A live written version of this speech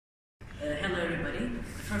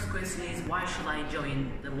first question is, why should I join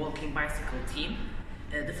the walking bicycle team?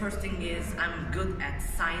 The first thing is, I'm good at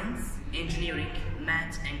science, engineering,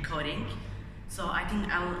 math and coding. So I think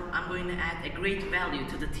I'm going to add a great value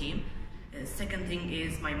to the team. Second thing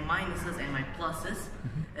is my minuses and my pluses.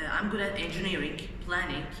 I'm good at engineering,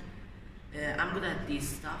 planning. I'm good at this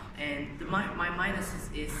stuff. And my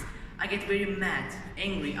minuses is I get very mad,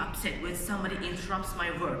 angry, upset when somebody interrupts my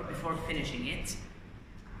work before finishing it.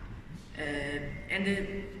 And the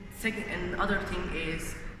second and other thing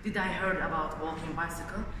is, did I heard about walking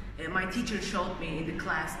bicycle? My teacher showed me in the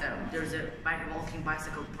class that there's a walking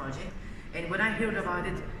bicycle project. And when I heard about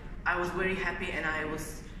it, I was very happy and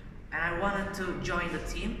I wanted to join the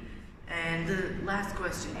team. And the last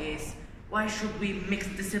question is, why should we mix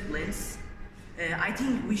disciplines? I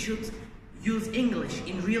think we should use English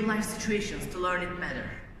in real life situations to learn it better.